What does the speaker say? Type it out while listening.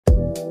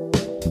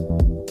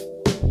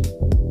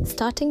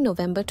Starting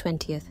November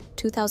 20th,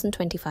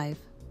 2025,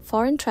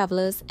 foreign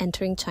travelers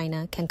entering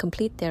China can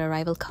complete their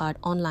arrival card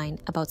online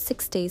about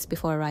 6 days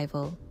before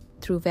arrival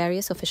through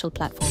various official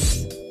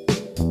platforms.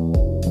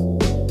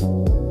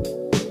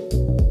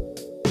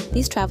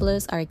 These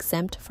travelers are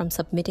exempt from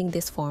submitting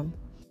this form.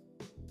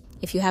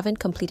 If you haven't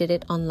completed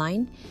it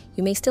online,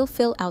 you may still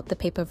fill out the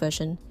paper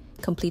version,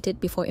 complete it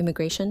before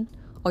immigration,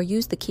 or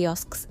use the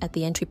kiosks at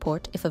the entry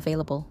port if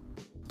available.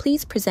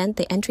 Please present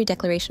the entry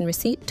declaration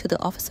receipt to the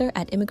officer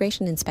at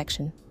immigration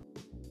inspection.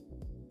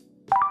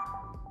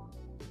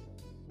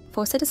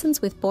 For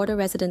citizens with border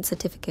resident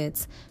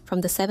certificates from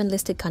the 7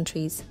 listed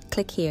countries,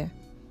 click here.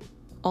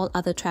 All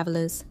other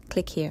travelers,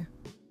 click here.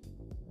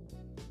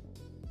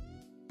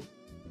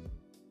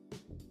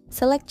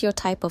 Select your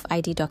type of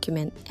ID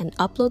document and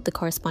upload the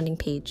corresponding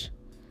page.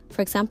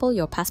 For example,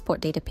 your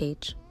passport data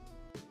page.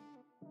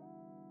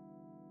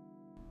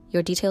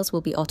 Your details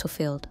will be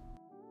auto-filled.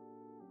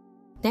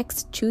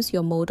 Next, choose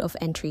your mode of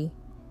entry: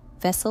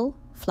 vessel,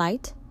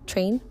 flight,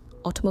 train,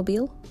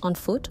 automobile, on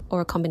foot,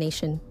 or a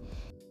combination.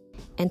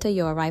 Enter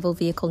your arrival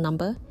vehicle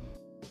number,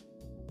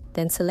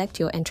 then select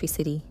your entry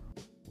city.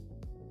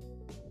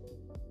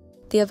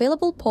 The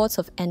available ports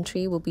of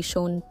entry will be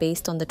shown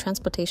based on the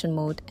transportation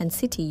mode and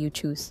city you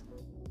choose.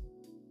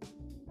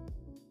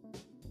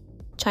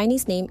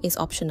 Chinese name is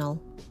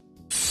optional.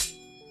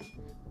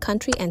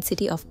 Country and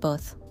city of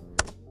birth.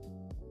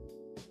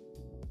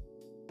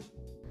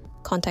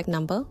 Contact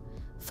number,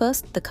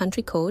 first the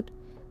country code,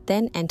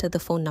 then enter the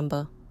phone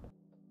number.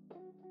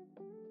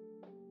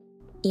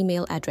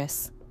 Email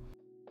address.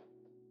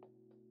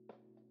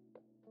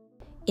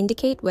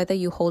 Indicate whether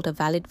you hold a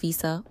valid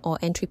visa or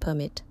entry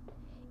permit.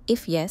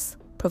 If yes,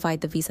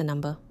 provide the visa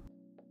number.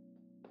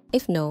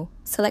 If no,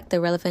 select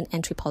the relevant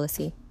entry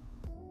policy.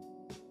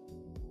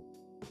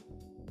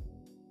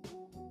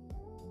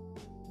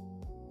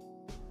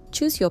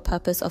 Choose your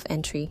purpose of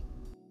entry.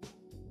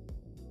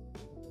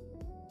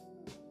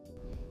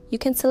 You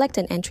can select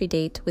an entry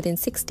date within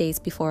 6 days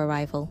before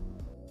arrival.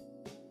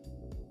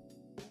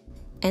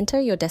 Enter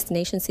your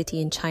destination city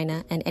in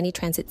China and any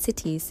transit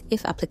cities,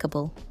 if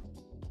applicable.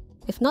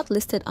 If not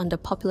listed under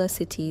popular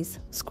cities,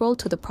 scroll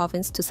to the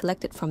province to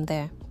select it from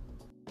there.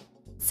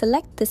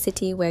 Select the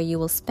city where you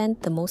will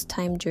spend the most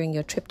time during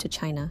your trip to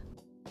China.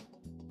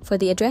 For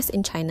the address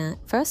in China,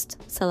 first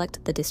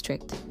select the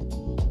district.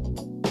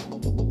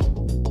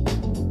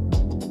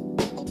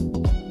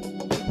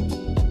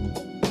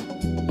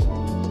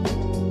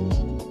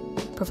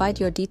 Provide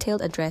your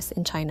detailed address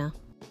in China.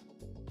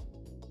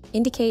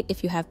 Indicate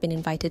if you have been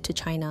invited to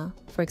China,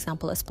 for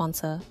example, a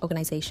sponsor,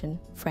 organization,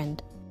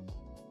 friend.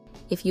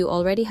 If you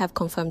already have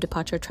confirmed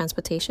departure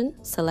transportation,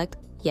 select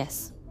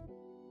Yes,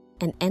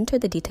 and enter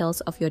the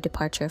details of your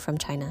departure from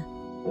China.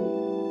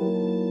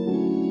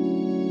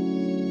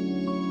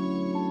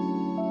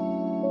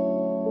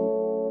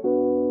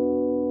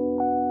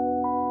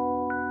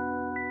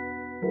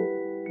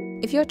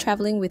 If you're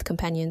traveling with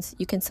companions,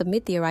 you can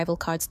submit the arrival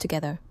cards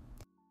together.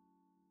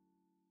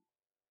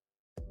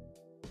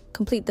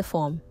 Complete the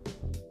form.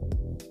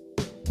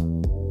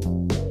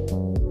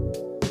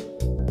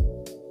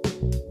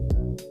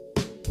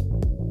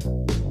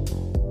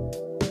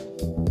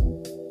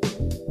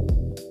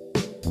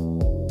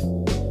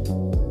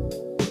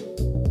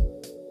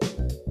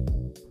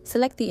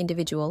 Select the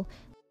individual,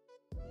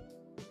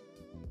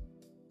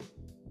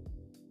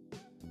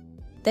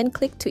 then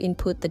click to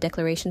input the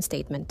declaration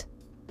statement.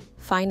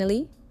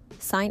 Finally,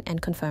 sign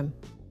and confirm.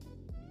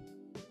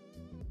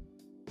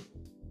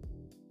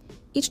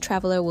 Each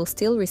traveler will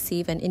still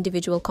receive an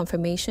individual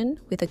confirmation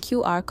with a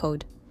QR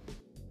code.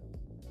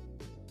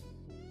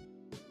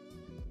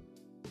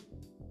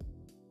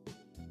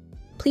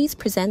 Please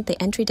present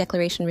the entry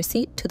declaration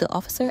receipt to the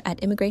officer at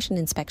immigration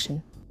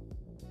inspection.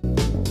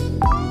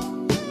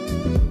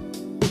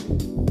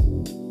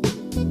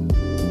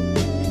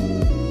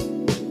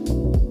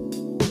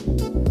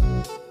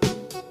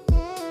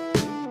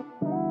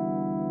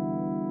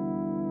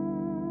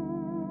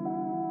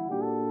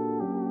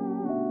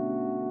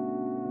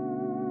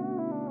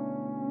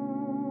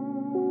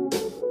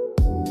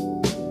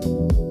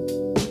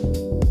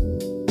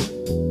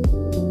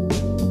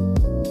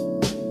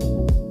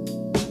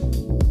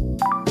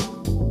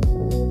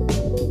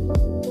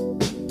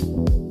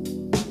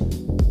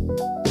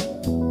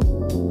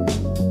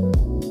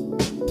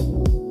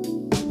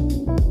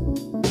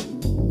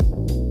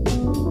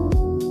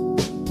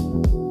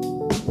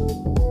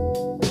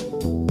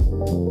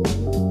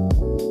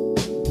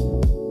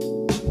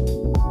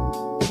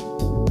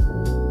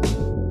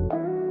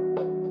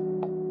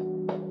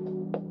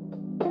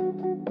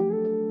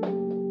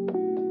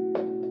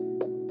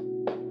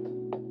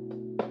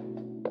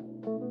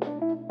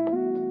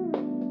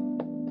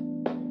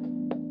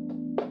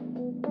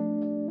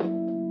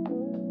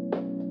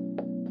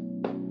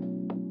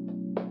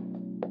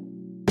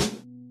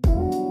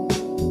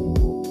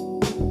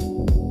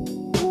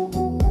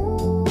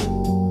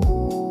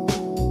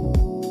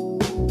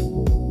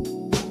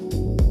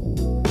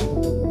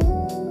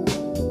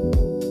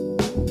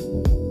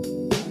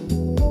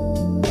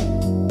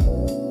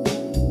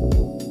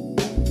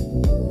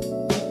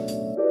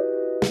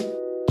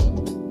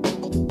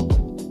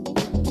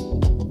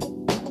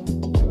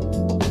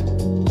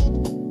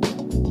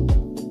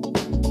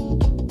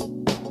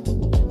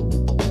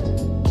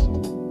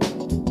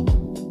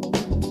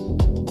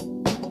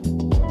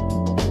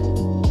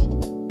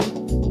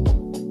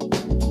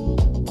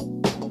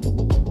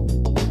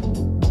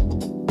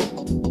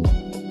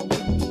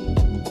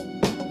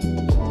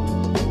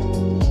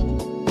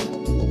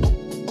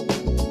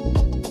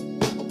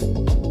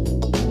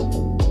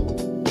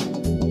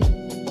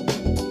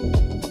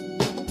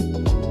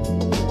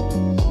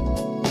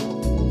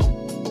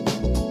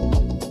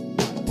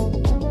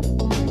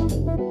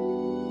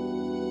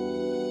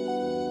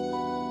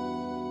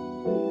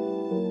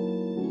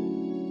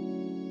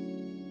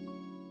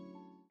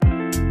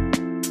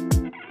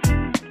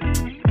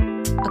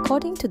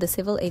 According to the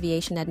Civil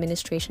Aviation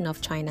Administration of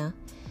China,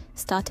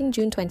 starting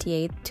June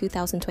 28,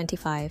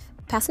 2025,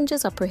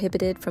 passengers are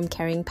prohibited from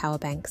carrying power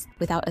banks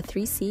without a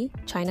 3C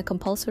China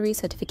compulsory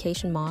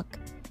certification mark,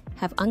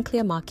 have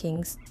unclear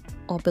markings,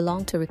 or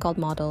belong to recalled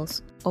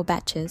models or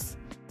batches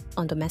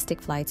on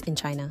domestic flights in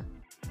China.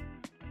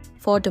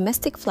 For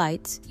domestic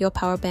flights, your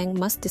power bank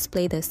must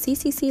display the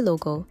CCC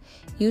logo,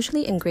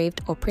 usually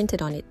engraved or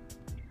printed on it.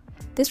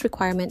 This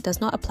requirement does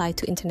not apply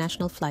to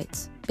international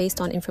flights, based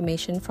on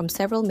information from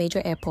several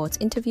major airports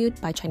interviewed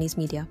by Chinese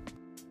media.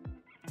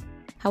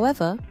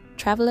 However,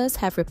 travelers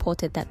have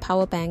reported that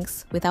power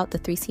banks without the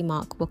 3C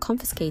mark were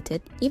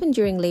confiscated even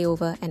during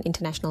layover and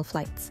international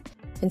flights.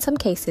 In some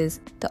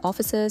cases, the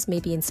officers may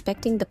be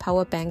inspecting the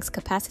power bank's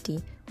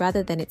capacity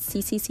rather than its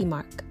CCC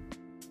mark.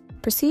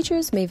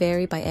 Procedures may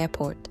vary by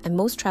airport, and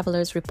most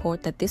travelers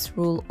report that this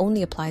rule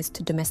only applies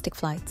to domestic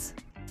flights.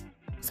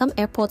 Some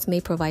airports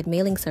may provide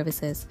mailing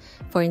services.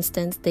 For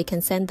instance, they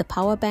can send the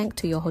power bank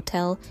to your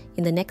hotel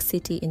in the next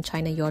city in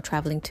China you're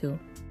traveling to.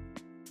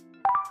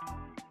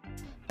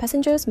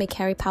 Passengers may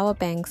carry power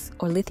banks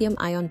or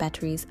lithium-ion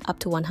batteries up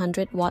to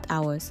 100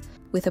 watt-hours.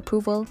 With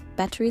approval,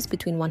 batteries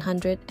between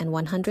 100 and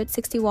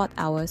 160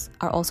 watt-hours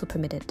are also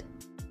permitted.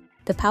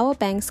 The power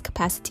bank's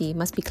capacity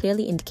must be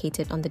clearly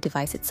indicated on the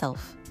device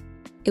itself.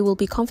 It will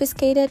be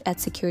confiscated at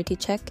security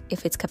check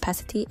if its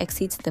capacity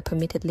exceeds the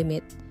permitted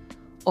limit,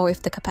 or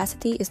if the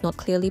capacity is not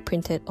clearly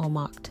printed or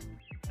marked.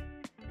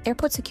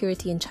 Airport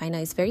security in China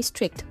is very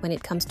strict when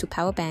it comes to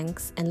power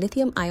banks and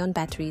lithium-ion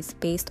batteries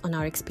based on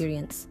our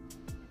experience.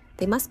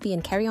 They must be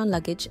in carry-on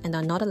luggage and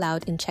are not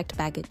allowed in checked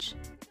baggage.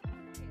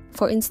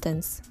 For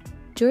instance,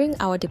 during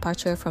our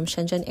departure from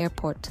Shenzhen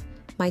Airport,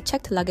 my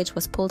checked luggage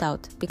was pulled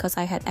out because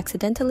I had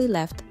accidentally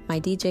left my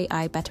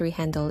DJI battery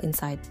handle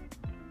inside.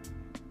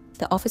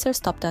 The officer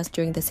stopped us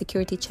during the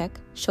security check,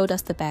 showed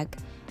us the bag,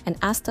 and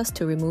asked us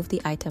to remove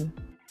the item.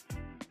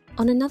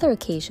 On another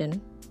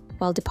occasion,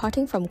 while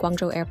departing from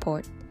Guangzhou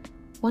Airport,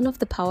 one of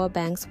the power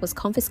banks was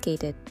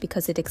confiscated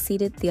because it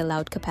exceeded the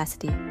allowed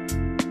capacity.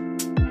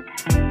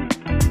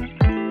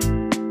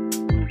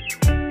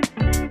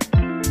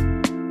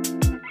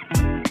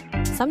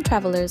 Some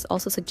travelers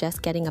also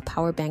suggest getting a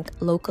power bank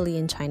locally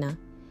in China,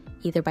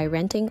 either by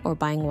renting or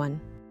buying one.